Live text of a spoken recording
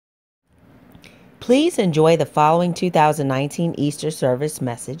Please enjoy the following 2019 Easter service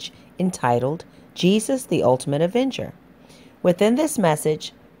message entitled, Jesus the Ultimate Avenger. Within this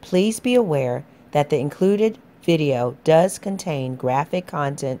message, please be aware that the included video does contain graphic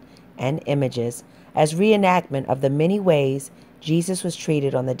content and images as reenactment of the many ways Jesus was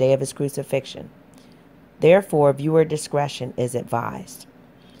treated on the day of his crucifixion. Therefore, viewer discretion is advised.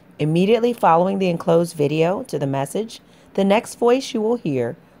 Immediately following the enclosed video to the message, the next voice you will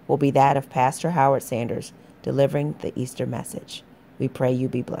hear will be that of Pastor Howard Sanders delivering the Easter message. We pray you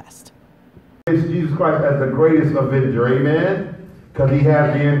be blessed. Jesus Christ as the greatest Avenger, amen? Because he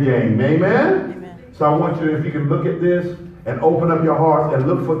has the end game, amen? Amen? So I want you, if you can look at this and open up your hearts and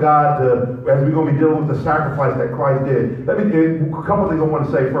look for God to, as we're going to be dealing with the sacrifice that Christ did. A couple of things I want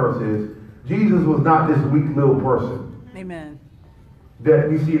to say first is, Jesus was not this weak little person. Amen. That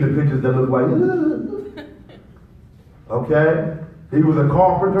we see in the pictures that look like, okay? He was a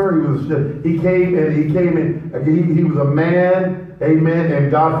carpenter. He came in. He was a man, amen,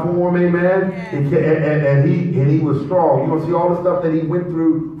 and God formed, amen. Yeah. And he was strong. You gonna see all the stuff that he went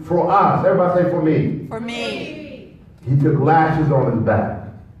through for us. Everybody say for me. For me. He took lashes on his back.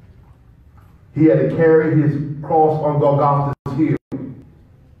 He had to carry his cross on Golgotha's heel.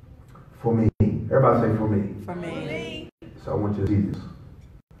 For me. Everybody say for me. For me. So I want you to see this.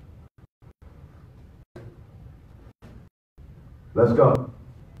 Let's go.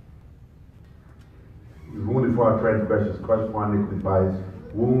 He was wounded for our transgressions, crushed for our iniquities, by his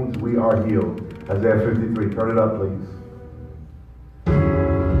wounds we are healed. Isaiah 53. Turn it up, please.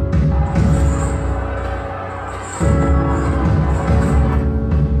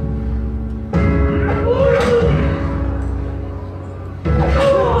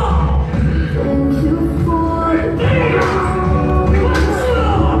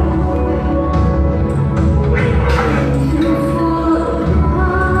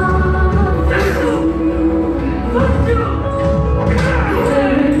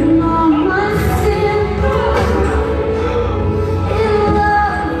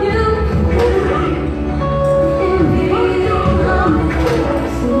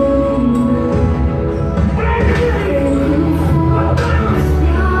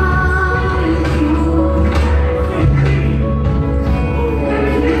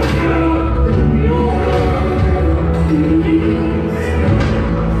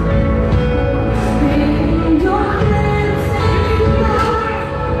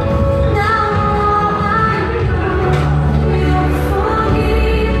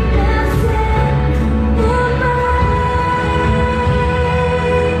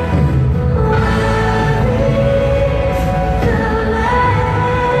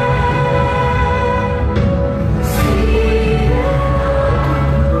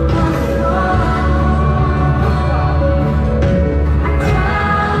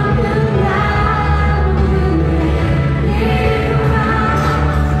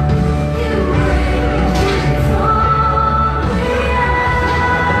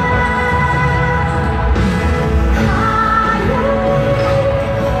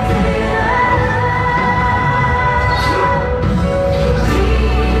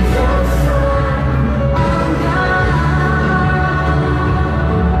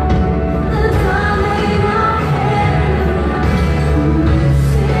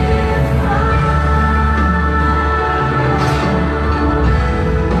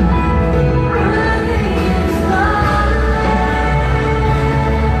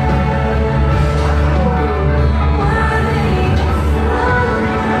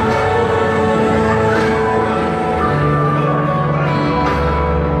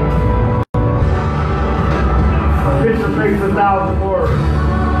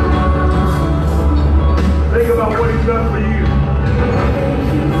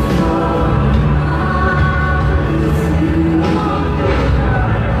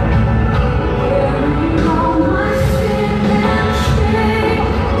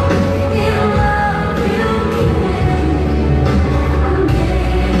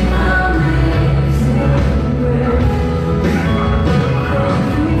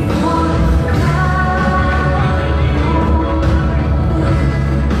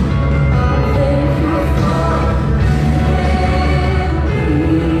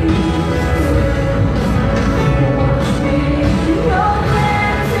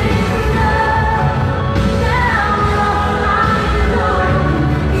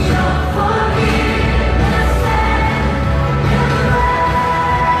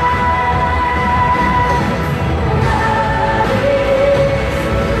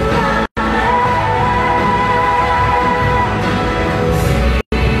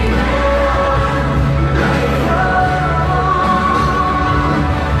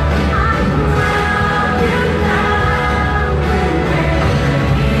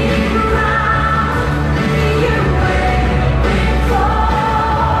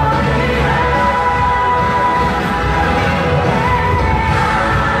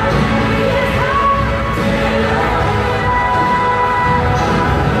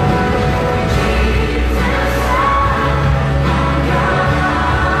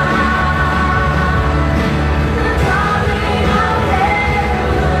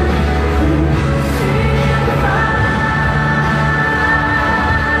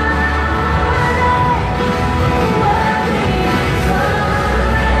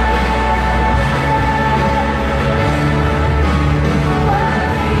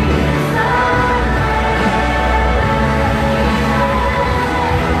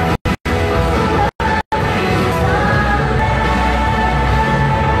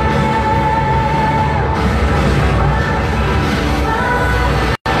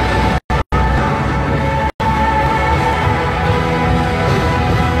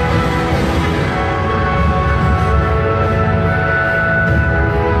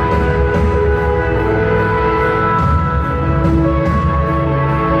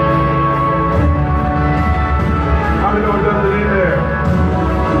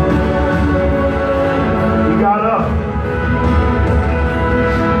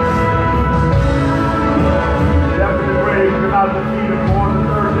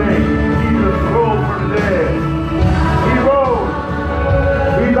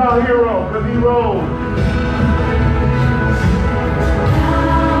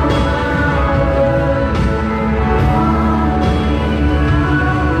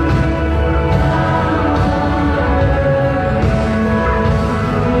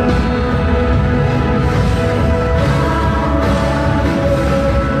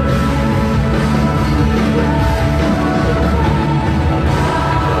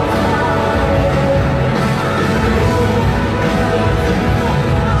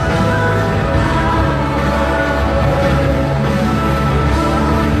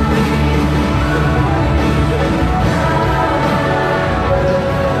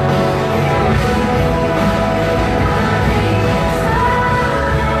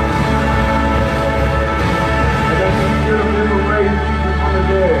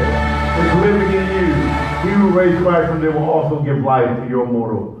 breathe life to your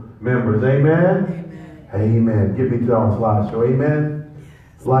mortal members. Amen? Amen. Give me to our slideshow. Amen?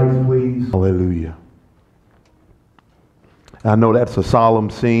 Lights, please. Hallelujah. I know that's a solemn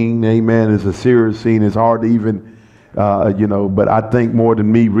scene. Amen. It's a serious scene. It's hard to even, but I think more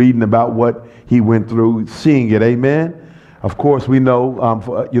than me reading about what he went through, seeing it. Amen. Of course, we know,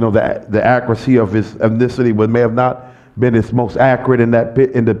 the accuracy of his ethnicity may have not been its most accurate in that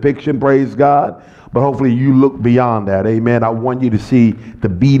in depiction. Praise God. But hopefully you look beyond that. Amen. I want you to see the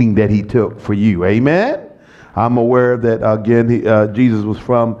beating that he took for you. Amen. I'm aware that, again, Jesus was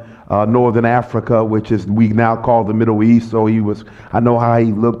from Northern Africa, which is we now call the Middle East. So I know how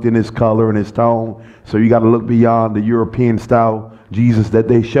he looked in his color and his tone. So you got to look beyond the European style Jesus that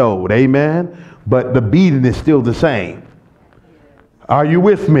they showed. Amen. But the beating is still the same. Are you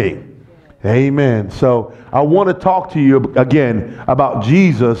with me? Amen. So I want to talk to you again about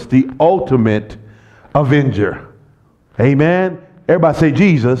Jesus, the ultimate Avenger. Amen. Everybody say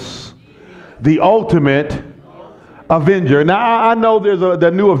Jesus, the ultimate Avenger. Now I know there's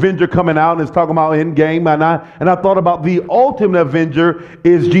the new Avenger coming out and it's talking about ENDGAME, and I thought about the ultimate Avenger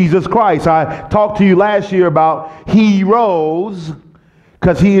is Jesus Christ. I talked to you last year about heroes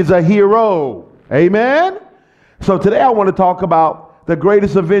because he is a hero. Amen. So today I want to talk about the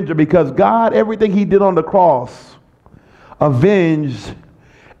greatest Avenger, because God, everything he did on the cross, avenged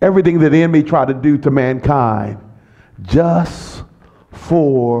everything that the enemy tried to do to mankind just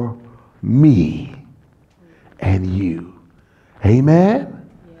for me and you. Amen.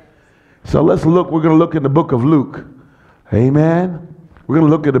 So let's look. We're going to look in the book of Luke. Amen. We're going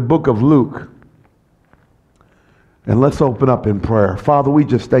to look at the book of Luke. And let's open up in prayer. Father, we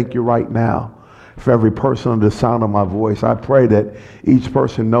just thank you right now for every person under the sound of my voice. I pray that each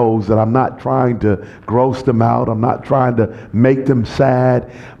person knows that I'm not trying to gross them out. I'm not trying to make them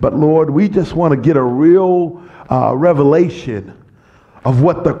sad. But Lord, we just want to get a real revelation of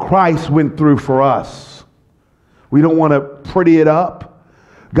what the Christ went through for us. We don't want to pretty it up,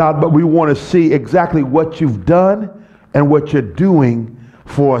 God, but we want to see exactly what you've done and what you're doing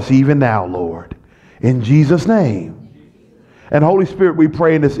for us even now, Lord. In Jesus' name. And Holy Spirit, we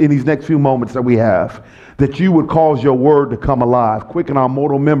pray in these next few moments that we have, that you would cause your word to come alive, quicken our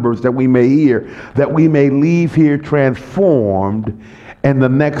mortal members that we may hear, that we may leave here transformed in the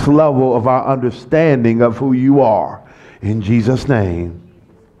next level of our understanding of who you are. In Jesus' name,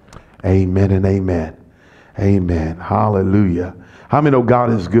 amen and amen. Amen. Hallelujah. How many know God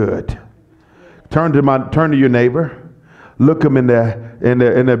is good? Turn to your neighbor. Look them in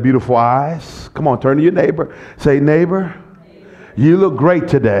their beautiful eyes. Come on, turn to your neighbor. Say, neighbor, you look great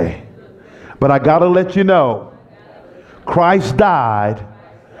today, but I got to let you know, Christ died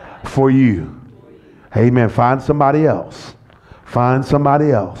for you. Amen. Find somebody else. Find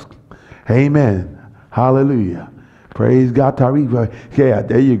somebody else. Amen. Hallelujah. Praise God. Tariq. Yeah,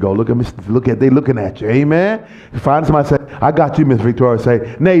 there you go. They looking at you. Amen. Find somebody, say, I got you, Miss Victoria.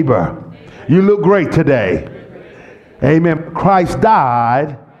 Say, neighbor, you look great today. Amen. Christ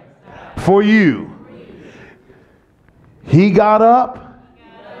died for you. He got up,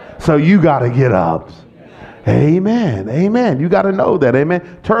 so you got to get up. Amen. Amen. You got to know that.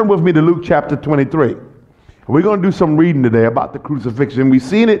 Amen. Turn with me to Luke chapter 23. We're going to do some reading today about the crucifixion. We've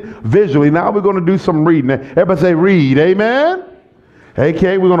seen it visually. Now we're going to do some reading. Everybody say read. Amen.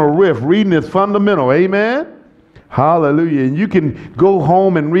 Okay, we're going to riff. Reading is fundamental. Amen. Hallelujah. And you can go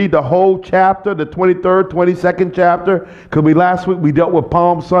home and read the whole chapter, the 23rd, 22nd chapter. Because last week we dealt with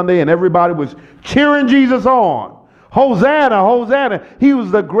Palm Sunday and everybody was cheering Jesus on. Hosanna, Hosanna. He was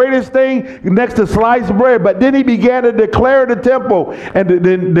the greatest thing next to sliced bread. But then he began to declare the temple and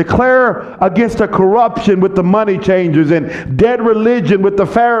then declare against the corruption with the money changers and dead religion with the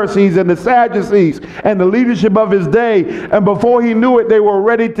Pharisees and the Sadducees and the leadership of his day. And before he knew it, they were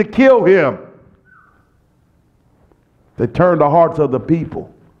ready to kill him. They turned the hearts of the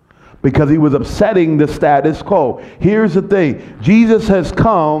people because he was upsetting the status quo. Here's the thing. Jesus has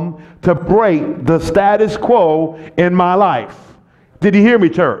come to break the status quo in my life. Did you hear me,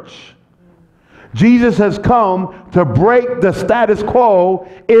 church? Jesus has come to break the status quo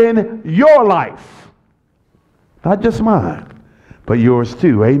in your life. Not just mine, but yours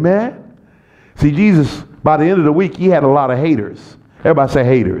too. Amen? See, Jesus, by the end of the week, he had a lot of haters. Everybody say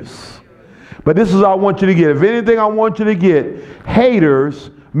haters. But this is what I want you to get. If anything I want you to get,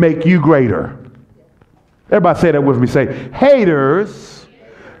 haters make you greater. Everybody say that with me. Say, haters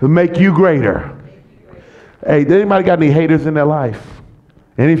make you greater. Hey, did anybody got any haters in their life?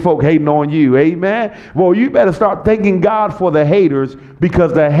 Any folk hating on you? Amen. Well, you better start thanking God for the haters,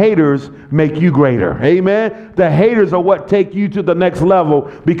 because the haters make you greater. Amen. The haters are what take you to the next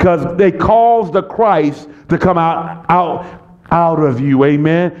level, because they cause the Christ to come out out of you.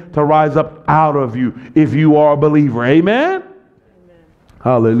 Amen. To rise up out of you if you are a believer. Amen.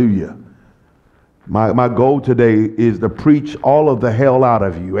 Hallelujah. My goal today is to preach all of the hell out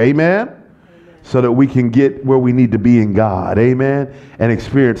of you. Amen. So that we can get where we need to be in God. Amen. And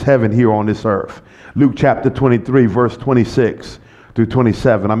experience heaven here on this earth. Luke chapter 23, verse 26 through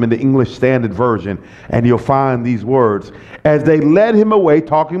 27. I'm in the English Standard Version, and you'll find these words. As they led him away,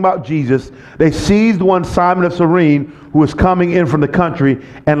 talking about Jesus, they seized one Simon of Cyrene, who was coming in from the country,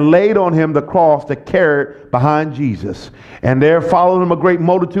 and laid on him the cross to carry behind Jesus. And there followed him a great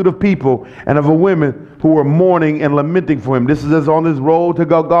multitude of people and of women who were mourning and lamenting for him. This is as on his road to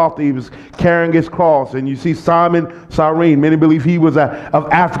Golgotha, he was carrying his cross. And you see Simon Cyrene, many believe he was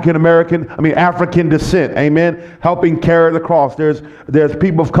of African descent, amen, helping carry the cross. There's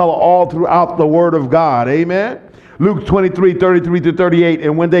people of color all throughout the Word of God, amen. Luke 23, 33 to 38.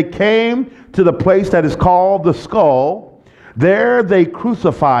 And when they came to the place that is called the Skull, there they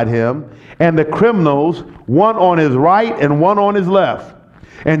crucified him and the criminals, one on his right and one on his left.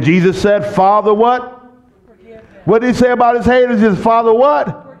 And Jesus said, Father, what? What did he say about his haters? He says, Father,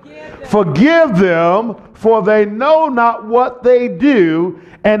 what? Forgive them, for they know not what they do.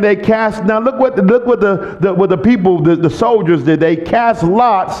 And they cast, now look what the people, the soldiers did. They cast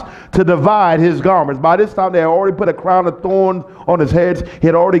lots to divide his garments. By this time they had already put a crown of thorns on his head. He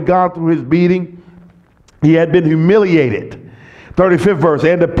had already gone through his beating. He had been humiliated. 35th verse.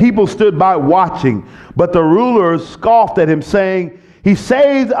 And the people stood by watching, but the rulers scoffed at him, saying, he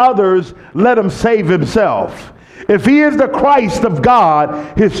saved others, let him save himself. If he is the Christ of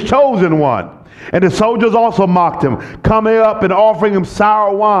God, his chosen one. And the soldiers also mocked him, coming up and offering him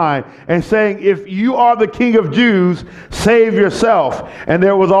sour wine and saying, if you are the King of Jews, save yourself. And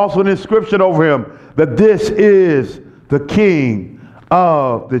there was also an inscription over him that this is the King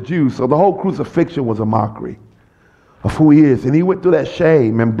of the Jews. So the whole crucifixion was a mockery of who he is. And he went through that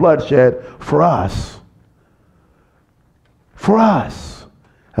shame and bloodshed for us. For us.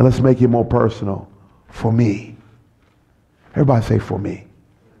 And let's make it more personal. For me. Everybody say, for me.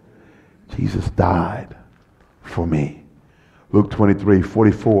 Jesus died for me. Luke 23,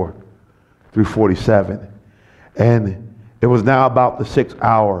 44 through 47. And it was now about the 6th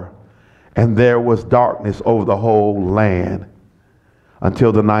hour, and there was darkness over the whole land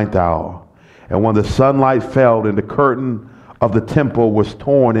until the 9th hour. And when the sunlight fell, and the curtain of the temple was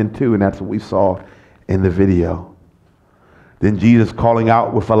torn in two, and that's what we saw in the video. Then Jesus, calling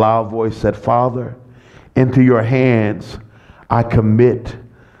out with a loud voice, said, Father, into your hands I commit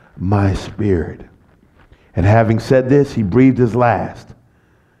my spirit. And having said this, he breathed his last.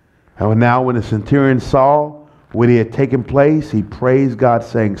 And now when the centurion saw what he had taken place, he praised God,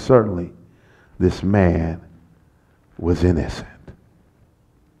 saying, certainly this man was innocent.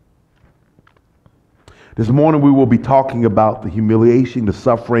 This morning we will be talking about the humiliation, the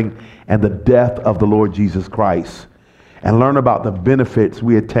suffering, and the death of the Lord Jesus Christ, and learn about the benefits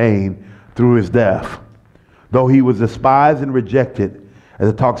we attain through his death. Though he was despised and rejected, as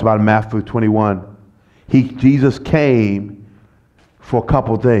it talks about in Matthew 21, Jesus came for a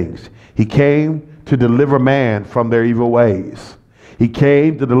couple things. He came to deliver man from their evil ways. He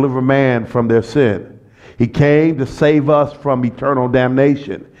came to deliver man from their sin. He came to save us from eternal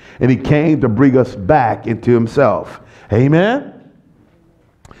damnation. And he came to bring us back into himself. Amen?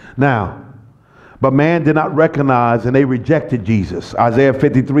 Now, but man did not recognize, and they rejected Jesus. Isaiah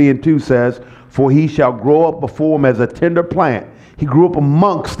 53:2 says, for he shall grow up before him as a tender plant. He grew up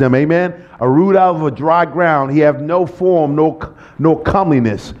amongst them, amen? A root out of a dry ground. He have no form, no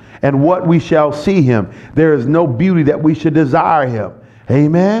comeliness. And what we shall see him, there is no beauty that we should desire him.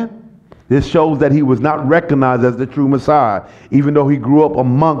 Amen? This shows that he was not recognized as the true Messiah, even though he grew up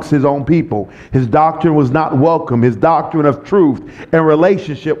amongst his own people. His doctrine was not welcome. His doctrine of truth and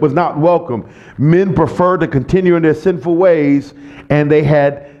relationship was not welcome. Men preferred to continue in their sinful ways, and they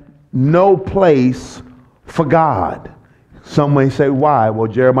had no place for God. Some may say, why?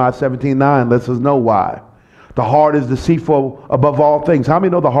 Well, Jeremiah 17:9 lets us know why. The heart is deceitful above all things. How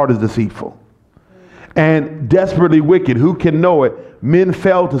many know the heart is deceitful? And desperately wicked. Who can know it? Men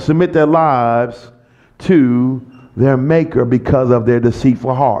fail to submit their lives to their maker because of their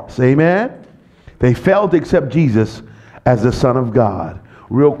deceitful hearts. Amen? They failed to accept Jesus as the Son of God.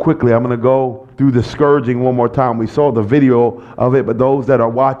 Real quickly, I'm going to go through the scourging one more time. We saw the video of it, but those that are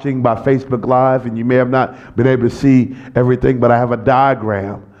watching by Facebook Live, and you may have not been able to see everything, but I have a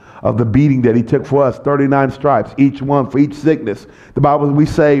diagram of the beating that he took for us. 39 stripes, each one for each sickness. The Bible, we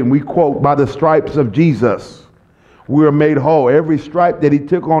say, and we quote, by the stripes of Jesus, we are made whole. Every stripe that he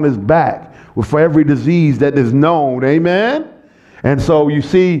took on his back was for every disease that is known. Amen? And so you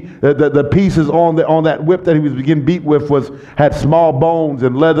see the pieces on that whip that he was being beat with had small bones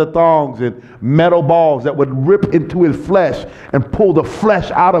and leather thongs and metal balls that would rip into his flesh and pull the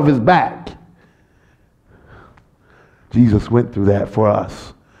flesh out of his back. Jesus went through that for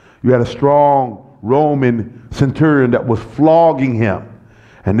us. You had a strong Roman centurion that was flogging him.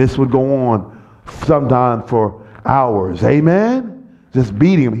 And this would go on sometimes for hours. Amen? Just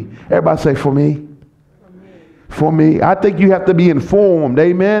beating him. Everybody say, for me. For me. I think you have to be informed,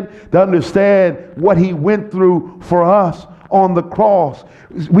 amen, to understand what he went through for us on the cross.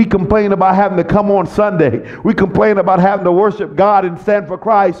 We complain about having to come on Sunday. We complain about having to worship God and stand for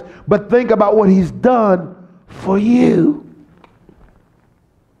Christ. But think about what he's done for you.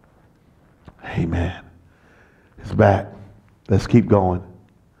 Amen. It's back. Let's keep going.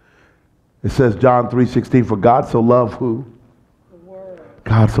 It says John 3:16, for God so loved who?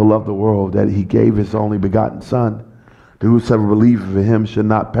 God so loved the world that he gave his only begotten Son, that whosoever believeth in him should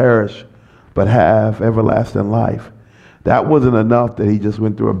not perish, but have everlasting life. That wasn't enough that he just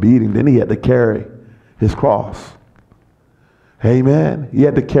went through a beating. Then he had to carry his cross. Amen. He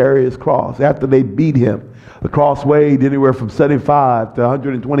had to carry his cross. After they beat him, the cross weighed anywhere from 75 to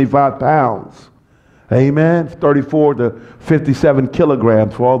 125 pounds. Amen. 34 to 57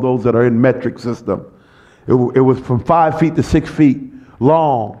 kilograms for all those that are in metric system. It was from 5 feet to 6 feet.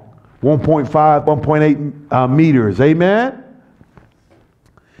 Long, 1.5, 1.8 meters. Amen?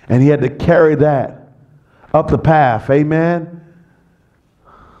 And he had to carry that up the path. Amen?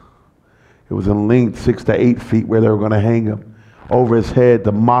 It was in length 6 to 8 feet where they were going to hang him over his head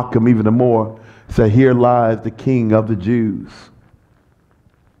to mock him even more. Say, here lies the King of the Jews.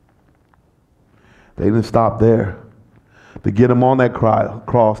 They didn't stop there. To get him on that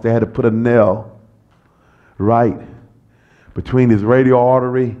cross, they had to put a nail right between his radial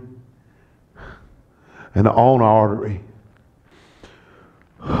artery and the ulnar artery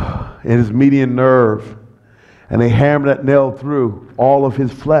and his median nerve. And they hammered that nail through all of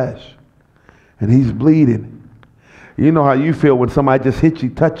his flesh. And he's bleeding. You know how you feel when somebody just hits you,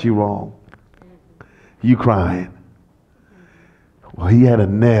 touch you wrong. You crying. Well, he had a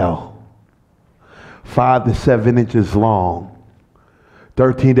nail 5 to 7 inches long,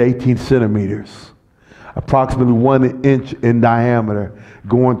 13 to 18 centimeters. Approximately 1 inch in diameter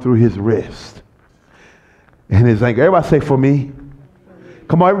going through his wrist and his ankle. Everybody say, for me.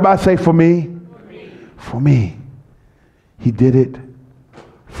 Come on, everybody say, for me. For me. He did it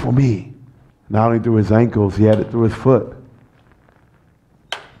for me. Not only through his ankles, he had it through his foot.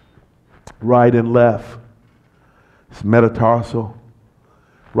 Right and left. His metatarsal.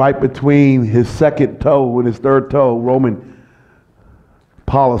 Right between his second toe and his third toe. Roman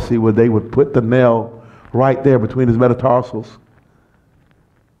policy where they would put the nail right there between his metatarsals.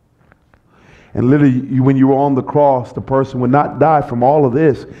 And literally, when you were on the cross, the person would not die from all of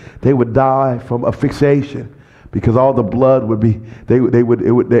this. They would die from asphyxiation, because all the blood would be,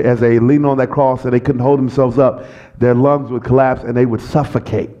 as they leaned on that cross and they couldn't hold themselves up, their lungs would collapse and they would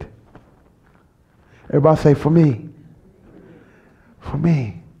suffocate. Everybody say, for me. For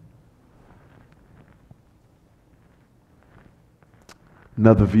me.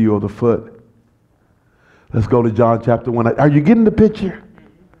 Another view of the foot. Let's go to John chapter 1. Are you getting the picture?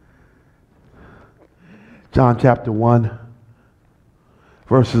 John chapter 1,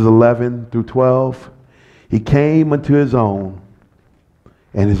 verses 11 through 12. He came unto his own,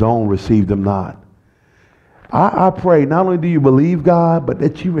 and his own received him not. I pray not only do you believe God, but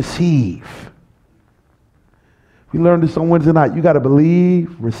that you receive. We learned this on Wednesday night. You got to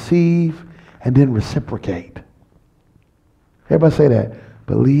believe, receive, and then reciprocate. Everybody say that.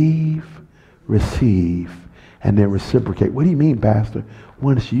 Believe, receive, and then reciprocate. What do you mean, Pastor?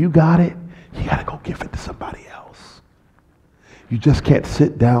 Once you got it, you got to go give it to somebody else. You just can't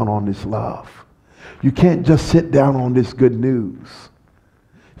sit down on this love. You can't just sit down on this good news.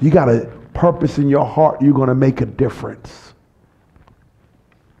 You got a purpose in your heart. You're going to make a difference.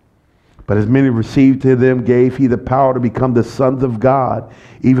 But as many received to them, gave he the power to become the sons of God,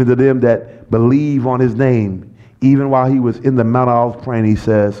 even to them that believe on his name. Even while he was in the Mount of Olives praying, he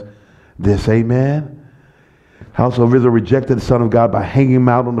says this, amen. Howsoever Israel rejected the Son of God by hanging him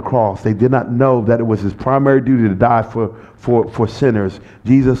out on the cross. They did not know that it was his primary duty to die for sinners.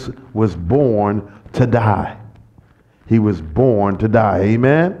 Jesus was born to die. He was born to die.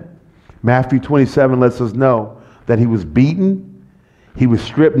 Amen. Matthew 27 lets us know that he was beaten. He was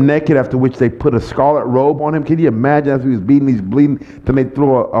stripped naked, after which they put a scarlet robe on him. Can you imagine, after he was beaten, he's bleeding, then they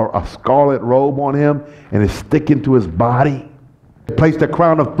throw a scarlet robe on him and it's sticking to his body. They placed a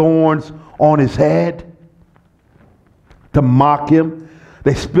crown of thorns on his head to mock him.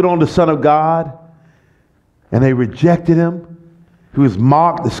 They spit on the Son of God and they rejected him. He was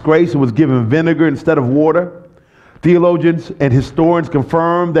mocked, disgraced, and was given vinegar instead of water. Theologians and historians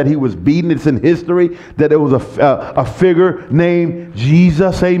confirm that he was beaten. It's in history that there was a figure named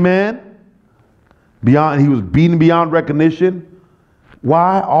Jesus, amen. He was beaten beyond recognition.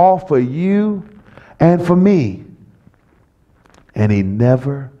 Why? All for you and for me. And he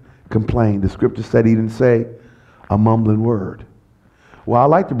never complained. The scripture said he didn't say a mumbling word. Well,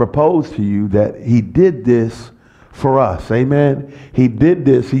 I'd like to propose to you that he did this for us. Amen. He did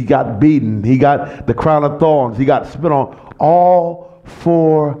this. He got beaten. He got the crown of thorns. He got spit on, all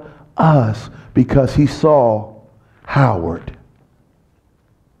for us, because he saw Howard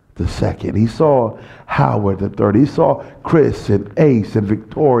the second. He saw Howard the third. He saw Chris and Ace and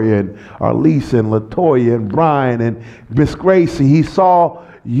Victoria and Arlisa and Latoya and Brian and Miss Gracie. He saw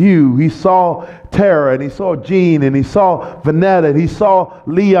you. He saw Tara, and he saw Jean, and he saw Vanetta, and he saw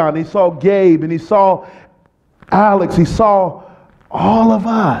Leon, he saw Gabe, and he saw Alex. He saw all of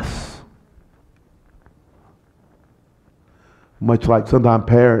us. Much like sometimes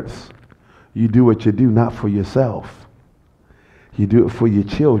parents, you do what you do not for yourself. You do it for your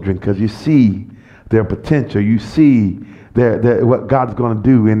children because you see their potential. You see what God's going to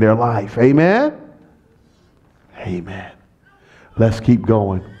do in their life. Amen? Amen. Let's keep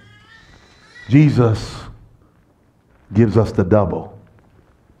going. Jesus gives us the double.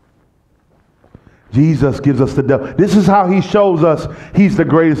 Jesus gives us the double. This is how he shows us he's the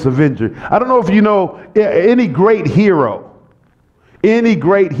greatest avenger. I don't know if you know any great hero. Any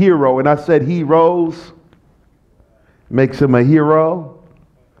great hero, and I said he rose, makes him a hero.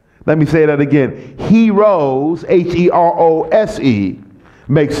 Let me say that again. He rose, H-E-R-O-S-E,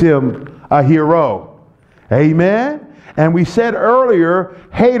 makes him a hero. Amen? And we said earlier,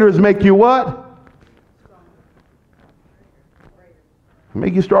 haters make you what?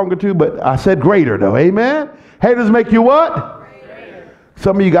 Make you stronger too, but I said greater though. Amen? Haters make you what? Greater.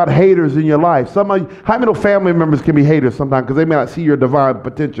 Some of you got haters in your life. Some of you, how many family members can be haters sometimes because they may not see your divine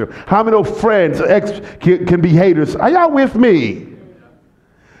potential? How many friends can be haters? Are y'all with me?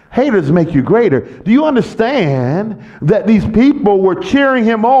 Haters make you greater. Do you understand that these people were cheering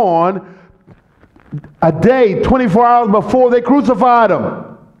him on a day, 24 hours before they crucified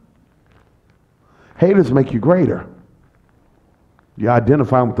him? Haters make you greater. You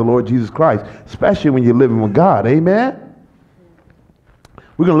identify with the Lord Jesus Christ, especially when you're living with God. Amen?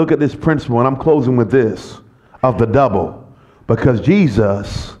 We're going to look at this principle, and I'm closing with this, of the double, because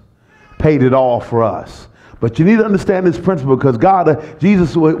Jesus paid it all for us. But you need to understand this principle because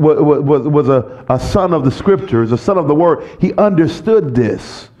Jesus was a son of the scriptures, a son of the word. He understood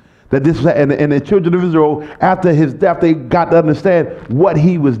this. And the children of Israel, after his death, they got to understand what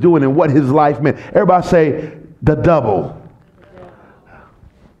he was doing and what his life meant. Everybody say the double.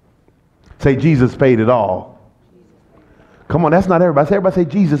 Say Jesus paid it all. Come on, that's not everybody. Everybody say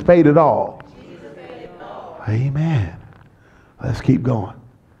Jesus paid it all. Jesus paid it all. Amen. Let's keep going.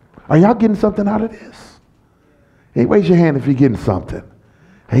 Are y'all getting something out of this? Hey, raise your hand if you're getting something.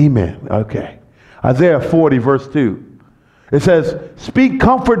 Amen. Okay. Isaiah 40 verse 2. It says, speak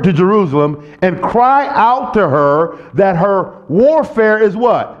comfort to Jerusalem and cry out to her that her warfare is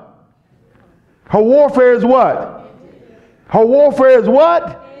what? Her warfare is what? Her warfare is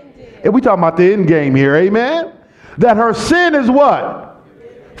what? And we talking about the end game here, amen? That her sin is what?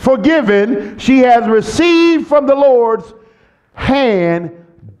 Forgiven. She has received from the Lord's hand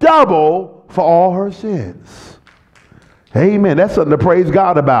double for all her sins. Amen. That's something to praise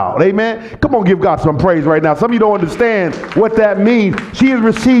God about. Amen. Come on, give God some praise right now. Some of you don't understand what that means. She has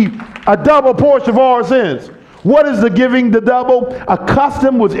received a double portion of all her sins. What is the giving the double? A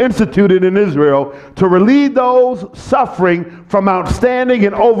custom was instituted in Israel to relieve those suffering from outstanding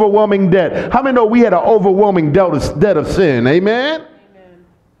and overwhelming debt. How many know we had an overwhelming debt of sin? Amen? Amen.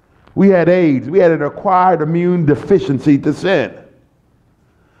 We had AIDS. We had an acquired immune deficiency to sin.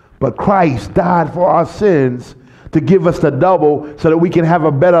 But Christ died for our sins to give us the double so that we can have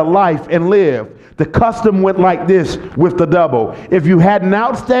a better life and live. The custom went like this with the double. If you had an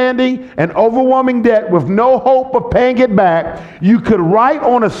outstanding and overwhelming debt with no hope of paying it back, you could write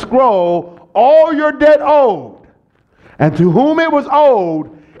on a scroll all your debt owed and to whom it was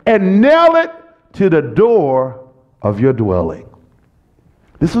owed and nail it to the door of your dwelling.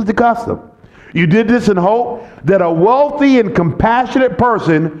 This was the custom. You did this in hope that a wealthy and compassionate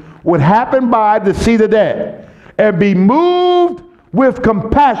person would happen by to see the debt and be moved with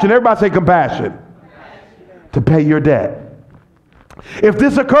compassion. Everybody say compassion. To pay your debt. If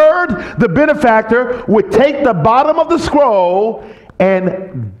this occurred, the benefactor would take the bottom of the scroll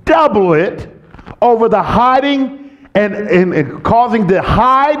and double it over the hiding and causing to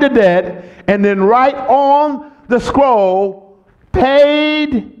hide the debt, and then write on the scroll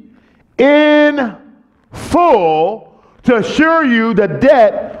paid in full to assure you the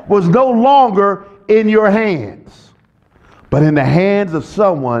debt was no longer in your hands, but in the hands of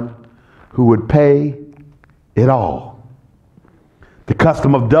someone who would pay it all. The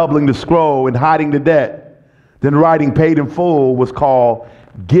custom of doubling the scroll and hiding the debt, then writing paid in full, was called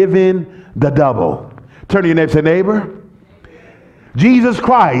giving the double. Turn to your neighbor and say, neighbor, Jesus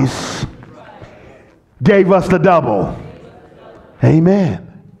Christ gave us the double. Amen.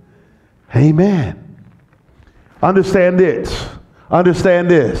 Amen. Understand this. Understand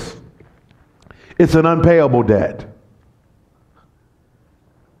this. It's an unpayable debt.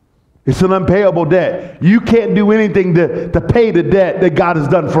 It's an unpayable debt. You can't do anything to pay the debt that God has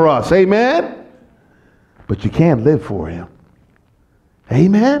done for us. Amen? But you can live for him.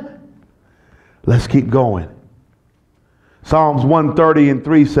 Amen? Let's keep going. Psalms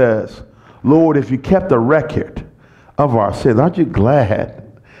 130:3 says, Lord, if you kept a record of our sins, aren't you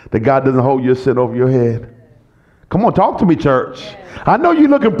glad that God doesn't hold your sin over your head? Come on, talk to me, church. I know you're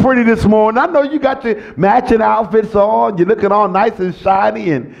looking pretty this morning. I know you got your matching outfits on. You're looking all nice and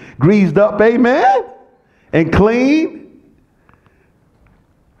shiny and greased up, amen? And clean.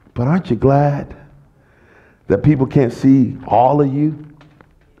 But aren't you glad that people can't see all of you?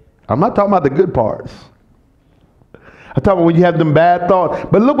 I'm not talking about the good parts. I'm talking about when you have them bad thoughts.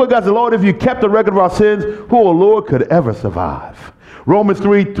 But look what God said, Lord, if you kept a record of our sins, who, O Lord, could ever survive? Romans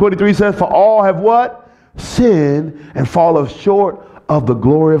 3:23 says, for all have what? Sin and fall short of the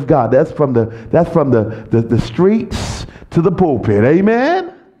glory of God. That's from the streets to the pulpit.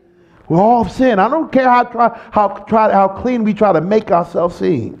 Amen. We all have sinned. I don't care how clean we try to make ourselves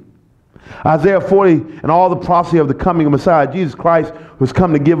seem. Isaiah 40 and all the prophecy of the coming of Messiah, Jesus Christ, who's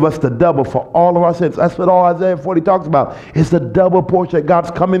come to give us the double for all of our sins. That's what all Isaiah 40 talks about. It's the double portion that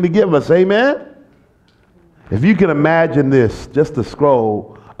God's coming to give us. Amen. If you can imagine this, just the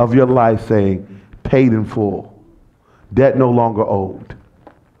scroll of your life saying, paid in full. Debt no longer owed.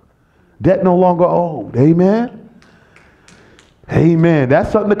 Debt no longer owed. Amen. Amen.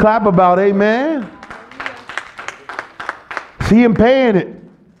 That's something to clap about. Amen. See him paying it.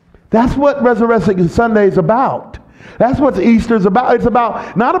 That's what Resurrection Sunday is about. That's what Easter is about. It's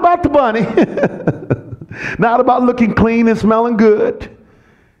about, not about the bunny. Not about looking clean and smelling good.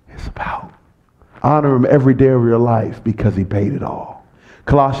 It's about honor him every day of your life because he paid it all.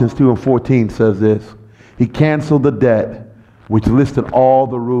 Colossians 2:14 says this. He canceled the debt which listed all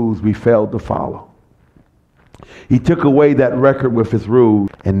the rules we failed to follow. He took away that record with his rules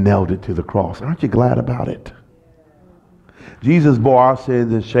and nailed it to the cross. Aren't you glad about it? Jesus bore our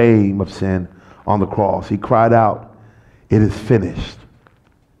sins and shame of sin on the cross. He cried out, it is finished,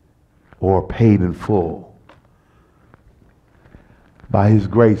 or paid in full. By his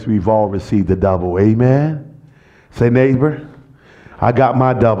grace, we've all received the double. Amen. Say, neighbor, I got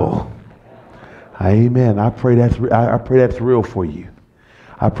my double. Amen. I pray that's real for you.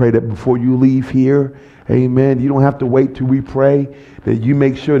 I pray that before you leave here, amen, you don't have to wait till we pray, that you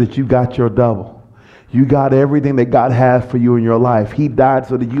make sure that you got your double. You got everything that God has for you in your life. He died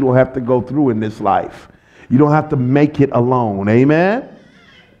so that you don't have to go through in this life. You don't have to make it alone. Amen.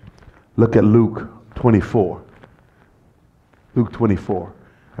 Look at Luke 24. Luke 24.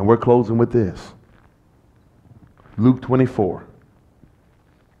 And we're closing with this. Luke 24.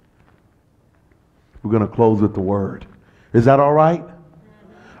 We're going to close with the word. Is that all right?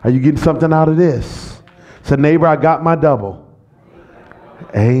 Are you getting something out of this? Say, neighbor, I got my double.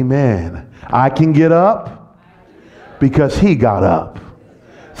 Amen. I can get up because he got up.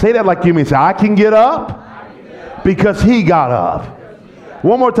 Say that like you mean. Say, I can get up because he got up.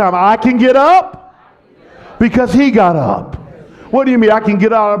 One more time. I can get up because he got up. What do you mean? I can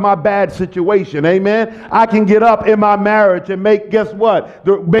get out of my bad situation. Amen. I can get up in my marriage and guess what?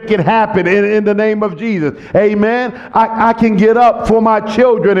 Make it happen in the name of Jesus. Amen. I can get up for my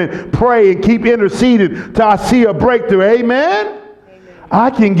children and pray and keep interceding till I see a breakthrough. Amen. I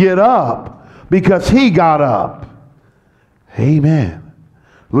can get up because he got up. Amen.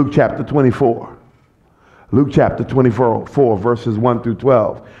 Luke chapter 24. Luke chapter 24, verses 1 through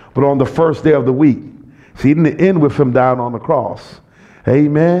 12. But on the first day of the week, see, he didn't end with him down on the cross.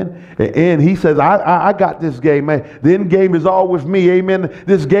 Amen. And he says, I got this game, man. The end game is all with me. Amen.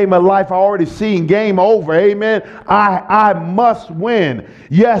 This game of life I already seen. Game over. Amen. I must win.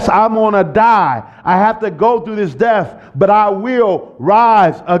 Yes, I'm going to die. I have to go through this death, but I will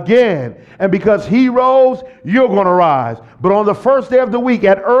rise again. And because he rose, you're going to rise. But on the first day of the week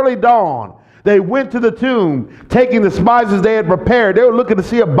at early dawn, They went to the tomb, taking the spices they had prepared. They were looking to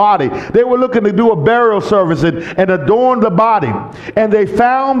see a body. They were looking to do a burial service and adorn the body. And they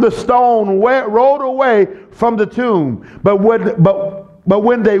found the stone rolled away from the tomb. But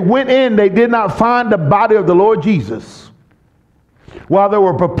when they went in, they did not find the body of the Lord Jesus. While they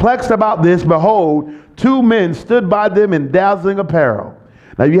were perplexed about this, behold, two men stood by them in dazzling apparel.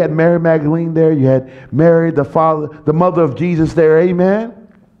 Now you had Mary Magdalene there. You had Mary, the mother of Jesus there. Amen.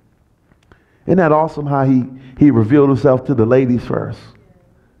 Isn't that awesome how he revealed himself to the ladies first?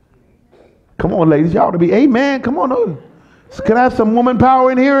 Come on, ladies. Y'all ought to be, amen. Come on. Can I have some woman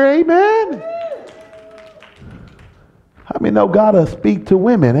power in here? Amen. How many know God will speak to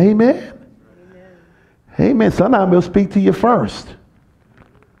women? Amen. Amen. Sometimes he'll speak to you first.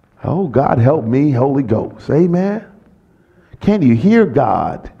 Oh, God help me, Holy Ghost. Amen. Can you hear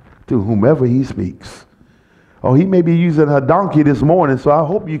God through whomever he speaks? Oh, he may be using a donkey this morning, so I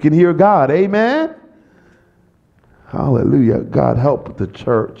hope you can hear God. Amen. Hallelujah. God help the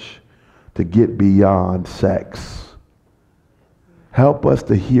church to get beyond sex. Help us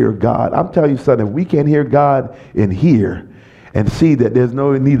to hear God. I'm telling you something, if we can't hear God in here and see that there's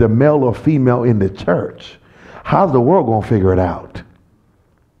neither male or female in the church, how's the world going to figure it out?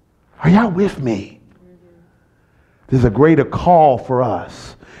 Are y'all with me? There's a greater call for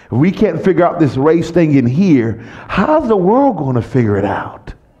us. If we can't figure out this race thing in here, how's the world going to figure it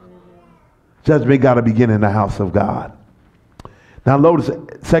out? Judgment got to begin in the house of God. Now notice,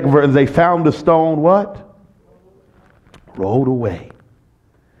 second verse, they found the stone, what? Rolled away.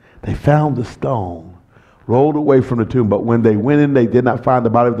 They found the stone, rolled away from the tomb. But when they went in, they did not find the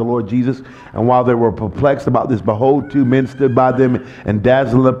body of the Lord Jesus. And while they were perplexed about this, behold, two men stood by them in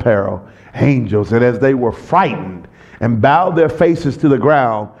dazzling apparel, angels. And as they were frightened and bowed their faces to the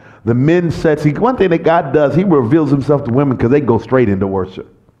ground, the men said, see, one thing that God does, he reveals himself to women because they go straight into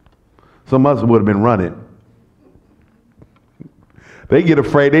worship. Some of us would have been running. They get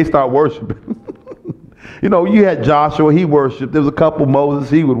afraid, they start worshiping. You know, you had Joshua, he worshiped. There was a couple, Moses,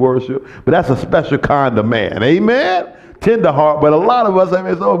 he would worship. But that's a special kind of man. Amen? Tender heart. But a lot of us, I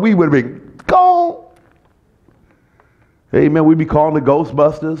mean, so we would have been gone. Amen. We'd be calling the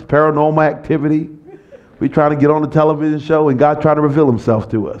Ghostbusters, paranormal activity. We trying to get on the television show and God trying to reveal himself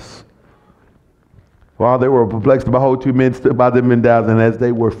to us. While they were perplexed, behold, two men stood by them in doubt, and as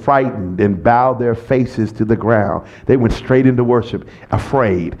they were frightened and bowed their faces to the ground, they went straight into worship,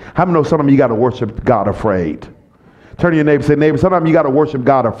 afraid. How many know some of you got to worship God afraid? Turn to your neighbor and say, neighbor, sometimes you got to worship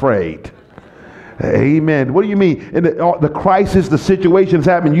God afraid. Amen. What do you mean? In the crisis, the situation's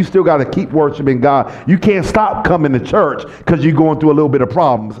happening, you still got to keep worshiping God. You can't stop coming to church because you're going through a little bit of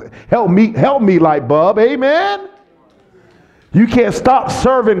problems. Help me, light bulb. Amen. You can't stop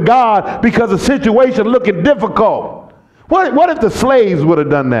serving God because the situation looking difficult. What if the slaves would have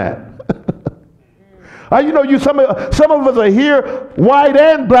done that? You know, some of us are here, white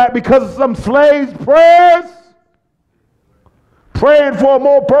and black, because of some slaves' prayers. Praying for a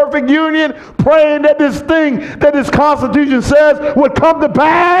more perfect union, praying that this Constitution says would come to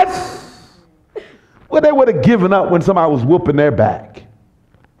pass. Well, they would have given up when somebody was whooping their back.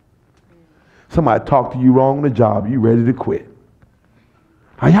 Somebody talked to you wrong on the job, you ready to quit.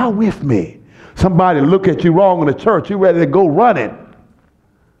 Are y'all with me? Somebody look at you wrong in the church, you ready to go running.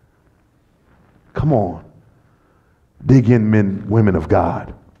 Come on. Dig in, men, women of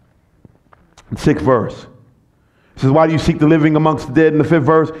God. 6th verse. It says, why do you seek the living amongst the dead? In the 5th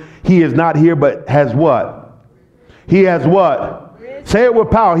verse, he is not here, but has what? He has what? Risen. Say it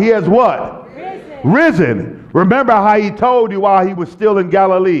with power. He has what? Risen. Remember how he told you while he was still in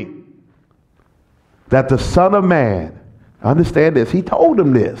Galilee that the Son of Man, understand this, he told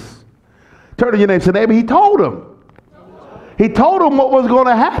him this. Turn to your neighbor and say, neighbor, he told him. He told him what was going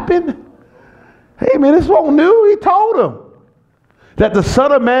to happen. Hey, man, this wasn't new. He told him that the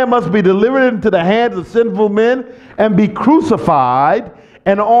Son of Man must be delivered into the hands of sinful men and be crucified,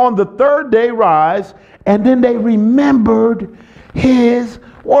 and on the 3rd day rise. And then they remembered his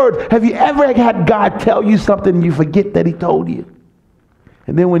word. Have you ever had God tell you something and you forget that he told you?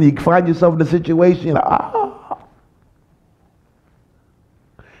 And then when you find yourself in a situation, you're like,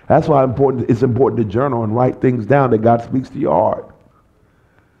 That's why it's important to journal and write things down that God speaks to your heart.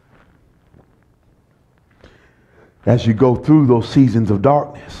 As you go through those seasons of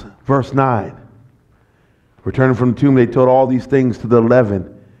darkness. Verse 9. Returning from the tomb, they told all these things to the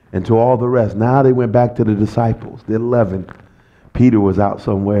 11 and to all the rest. Now they went back to the disciples, the 11. Peter was out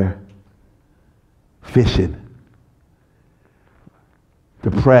somewhere fishing,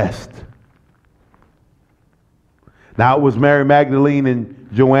 depressed. Now it was Mary Magdalene and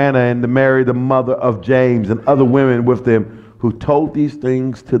Joanna and Mary, the mother of James, and other women with them who told these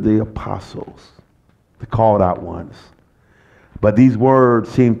things to the apostles, the called out ones. But these words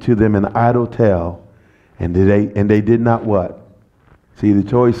seemed to them an idle tale, and they did not what? See, the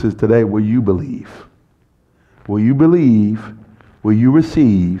choice is today, will you believe? Will you believe? Will you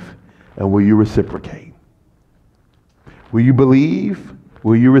receive? And will you reciprocate? Will you believe?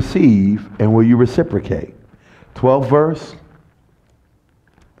 Will you receive? And will you reciprocate? 12th verse.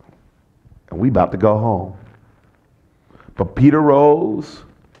 And we about to go home. But Peter rose.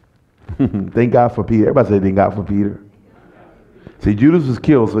 Thank God for Peter. Everybody say thank God for Peter. See, Judas was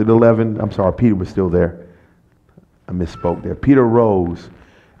killed, so at 11, I'm sorry, Peter was still there. I misspoke there. Peter rose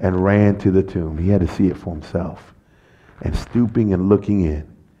and ran to the tomb. He had to see it for himself. And stooping and looking in,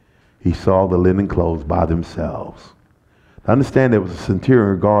 he saw the linen clothes by themselves. Understand there was a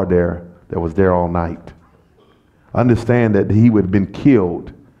centurion guard there that was there all night. Understand that he would have been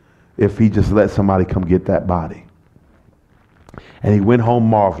killed if he just let somebody come get that body. And he went home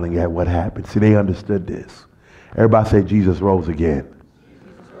marveling at what happened. See, they understood this. Everybody say, Jesus rose again.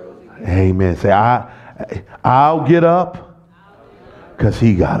 Jesus rose again. Amen. Say, I'll get up because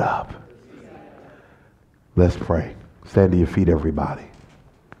he got up. Let's pray. Stand to your feet, everybody.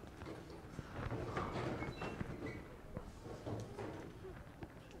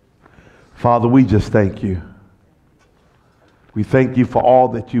 Father, we just thank you. We thank you for all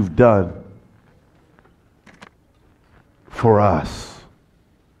that you've done for us.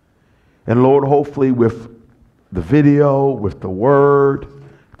 And Lord, hopefully with the video, with the word,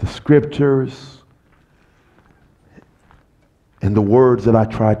 the scriptures, and the words that I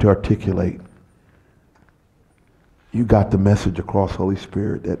tried to articulate, you got the message across, Holy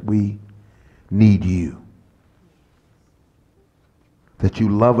Spirit, that we need you. That you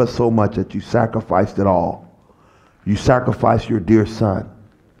love us so much that you sacrificed it all. You sacrificed your dear son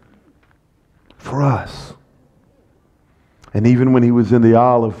for us. And even when he was in the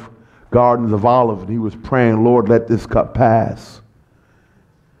gardens of Olive, and he was praying, Lord, let this cup pass.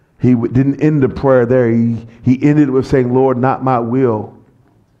 He didn't end the prayer there. He ended with saying, Lord, not my will,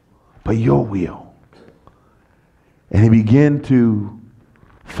 but your will. And he began to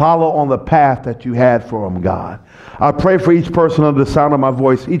follow on the path that you had for him, God. I pray for each person under the sound of my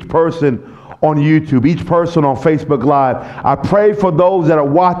voice, each person on YouTube, each person on Facebook Live. I pray for those that are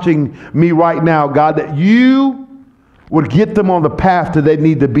watching me right now, God, that you would get them on the path that they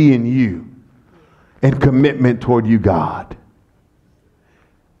need to be in you and commitment toward you, God.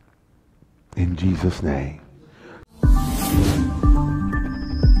 In Jesus' name.